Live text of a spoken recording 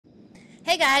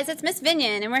Hey guys, it's Miss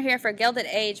Vinion, and we're here for Gilded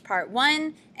Age Part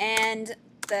 1, and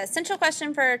the central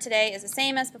question for today is the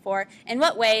same as before. In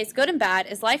what ways, good and bad,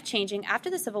 is life changing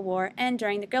after the Civil War and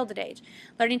during the Gilded Age?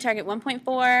 Learning Target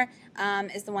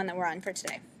 1.4 is the one that we're on for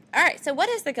today. Alright, so what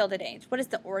is the Gilded Age? What is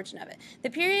the origin of it? The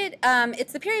period,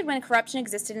 it's the period when corruption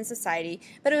existed in society,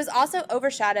 but it was also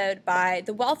overshadowed by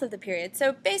the wealth of the period.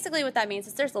 So basically what that means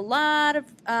is there's a lot of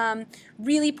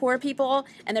really poor people,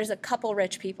 and there's a couple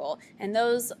rich people. And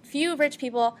those few rich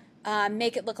people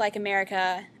make it look like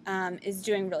America is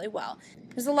doing really well.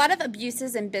 There's a lot of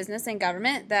abuses in business and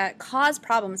government that cause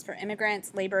problems for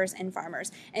immigrants, laborers, and farmers,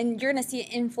 and you're going to see an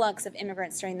influx of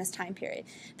immigrants during this time period.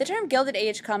 The term Gilded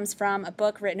Age comes from a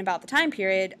book written about the time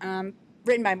period,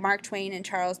 written by Mark Twain and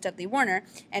Charles Dudley Warner,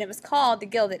 and it was called The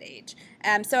Gilded Age.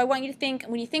 So I want you to think,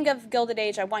 when you think of Gilded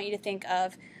Age, I want you to think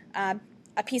of a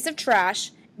piece of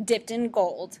trash dipped in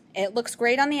gold. It looks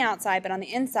great on the outside, but on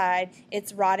the inside,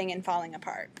 it's rotting and falling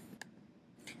apart.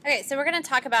 Okay, so we're going to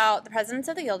talk about the presidents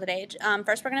of the Gilded Age.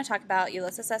 First, we're going to talk about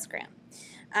Ulysses S. Grant.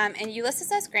 And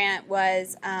Ulysses S. Grant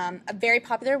was a very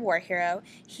popular war hero.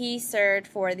 He served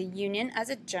for the Union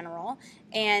as a general,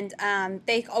 and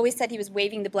they always said he was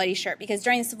waving the bloody shirt because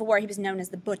during the Civil War he was known as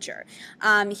the Butcher.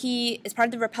 He is part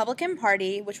of the Republican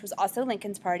Party, which was also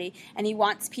Lincoln's party, and he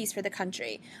wants peace for the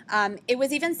country. It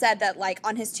was even said that, like,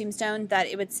 on his tombstone, that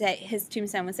it would say, his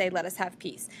tombstone would say, "Let us have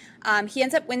peace." He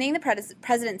ends up winning the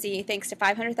presidency thanks to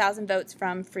 500,000 votes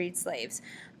from freed slaves.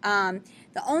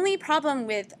 The only problem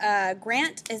with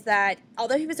Grant is that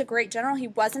although he was a great general, he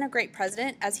wasn't a great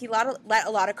president, as he let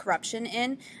a lot of corruption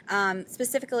in,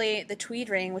 specifically the Tweed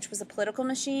Ring, which was a political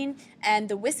machine, and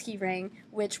the Whiskey Ring,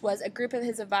 which was a group of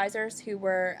his advisors who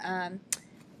were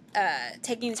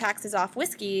taking taxes off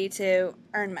whiskey to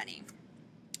earn money.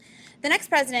 The next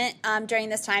president during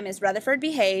this time is Rutherford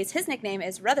B. Hayes. His nickname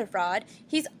is Rutherford.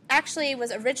 He actually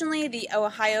was originally the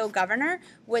Ohio governor,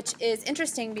 which is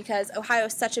interesting because Ohio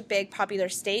is such a big popular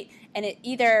state, and it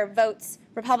either votes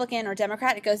Republican or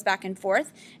Democrat. It goes back and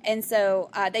forth. And so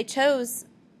they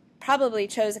probably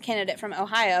chose a candidate from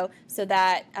Ohio so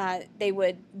that they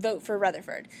would vote for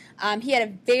Rutherford. He had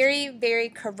a very, very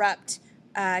corrupt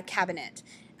cabinet.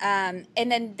 And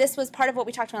then this was part of what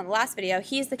we talked about in the last video.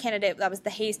 He's the candidate that was the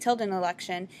Hayes-Tilden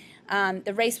election.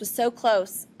 The race was so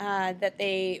close that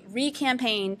they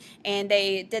re-campaigned and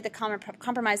they did the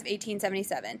Compromise of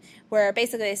 1877, where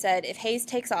basically they said if Hayes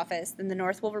takes office, then the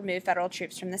North will remove federal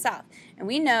troops from the South. And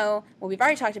we know, what we've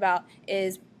already talked about,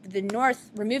 is the North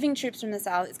removing troops from the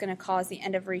South is going to cause the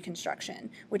end of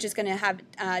Reconstruction, which is going to have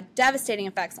devastating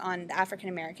effects on the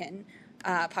African-American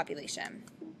population.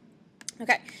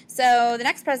 Okay, so the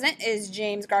next president is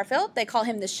James Garfield. They call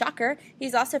him the Shocker.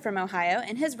 He's also from Ohio,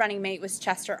 and his running mate was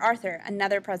Chester Arthur,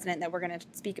 another president that we're going to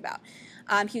speak about.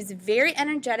 He was very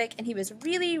energetic, and he was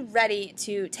really ready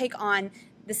to take on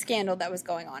the scandal that was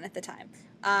going on at the time.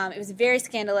 It was very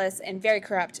scandalous and very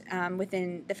corrupt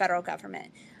within the federal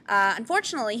government.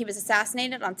 Unfortunately, he was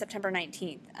assassinated on September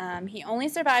 19th. He only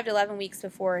survived 11 weeks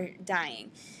before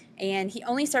dying, and he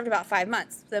only served about 5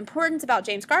 months. The importance about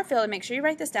James Garfield, and make sure you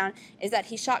write this down, is that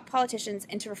he shocked politicians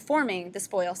into reforming the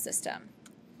spoils system.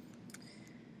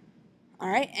 All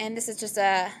right, and this is just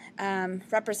a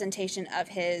representation of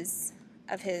his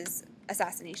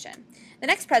assassination. The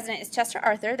next president is Chester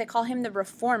Arthur. They call him the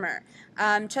Reformer.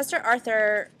 Chester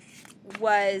Arthur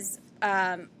was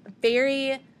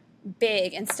very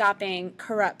big in stopping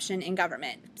corruption in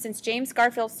government. Since James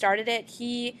Garfield started it,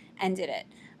 he ended it.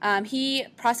 He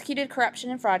prosecuted corruption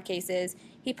and fraud cases.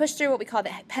 He pushed through what we call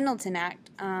the Pendleton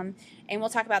Act, and we'll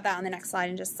talk about that on the next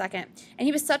slide in just a second. And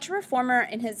he was such a reformer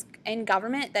in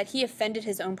government that he offended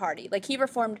his own party. Like, he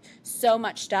reformed so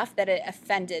much stuff that it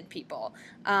offended people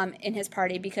in his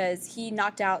party, because he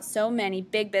knocked out so many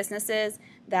big businesses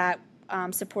that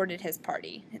supported his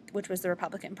party, which was the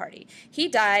Republican Party. He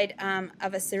died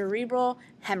of a cerebral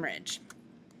hemorrhage.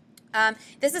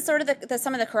 This is sort of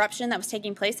some of the corruption that was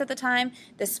taking place at the time.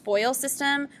 The spoils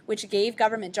system, which gave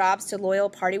government jobs to loyal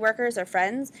party workers or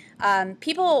friends.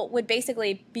 People would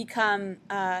basically become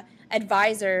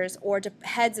advisors or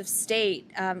heads of state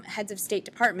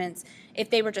departments if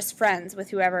they were just friends with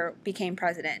whoever became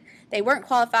president. They weren't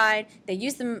qualified. They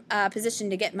used the position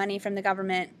to get money from the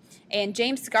government. And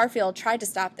James Garfield tried to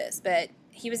stop this, but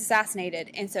he was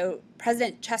assassinated. And so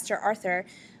President Chester Arthur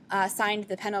signed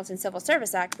the Pendleton Civil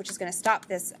Service Act, which is going to stop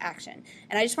this action.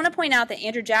 And I just want to point out that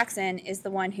Andrew Jackson is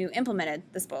the one who implemented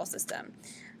the spoils system.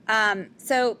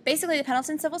 So basically, the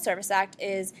Pendleton Civil Service Act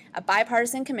is a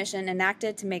bipartisan commission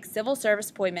enacted to make civil service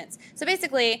appointments. So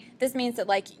basically, this means that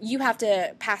like you have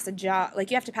to pass a job,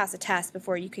 like you have to pass a test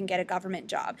before you can get a government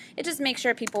job. It just makes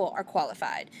sure people are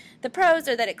qualified. The pros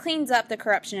are that it cleans up the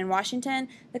corruption in Washington.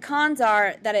 The cons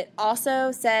are that it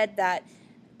also said that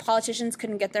politicians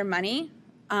couldn't get their money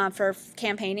for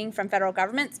campaigning from federal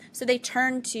governments, so they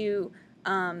turned to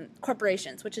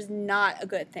corporations, which is not a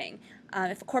good thing.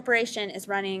 If a corporation is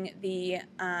running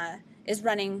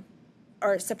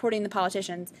or supporting the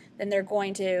politicians, then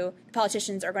the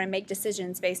politicians are going to make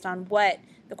decisions based on what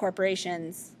the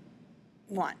corporations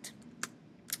want.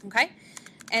 Okay,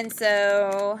 and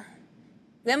so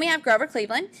then we have Grover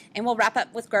Cleveland, and we'll wrap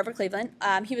up with Grover Cleveland.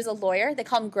 He was a lawyer. They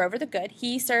called him Grover the Good.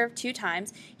 He served 2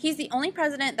 times. He's the only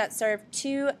president that served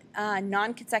 2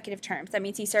 non-consecutive terms. That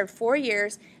means he served 4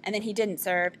 years, and then he didn't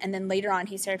serve, and then later on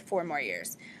he served 4 more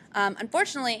years.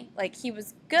 Unfortunately, like, he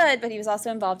was good, but he was also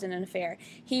involved in an affair.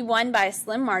 He won by a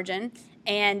slim margin,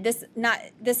 and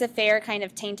this affair kind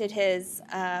of tainted his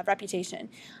reputation.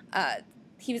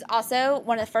 He was also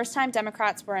one of the first time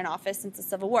Democrats were in office since the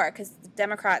Civil War, because the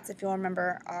Democrats, if you'll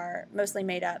remember, are mostly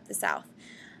made up the South.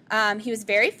 He was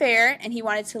very fair, and he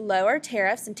wanted to lower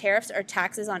tariffs, and tariffs are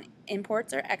taxes on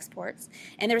imports or exports,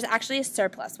 and there was actually a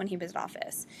surplus when he was in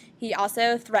office. He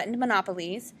also threatened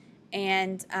monopolies,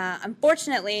 and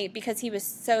unfortunately, because he was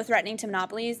so threatening to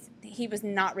monopolies, he was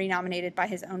not renominated by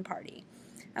his own party.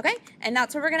 Okay, and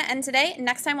that's where we're going to end today.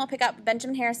 Next time we'll pick up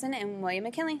Benjamin Harrison and William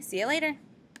McKinley. See you later.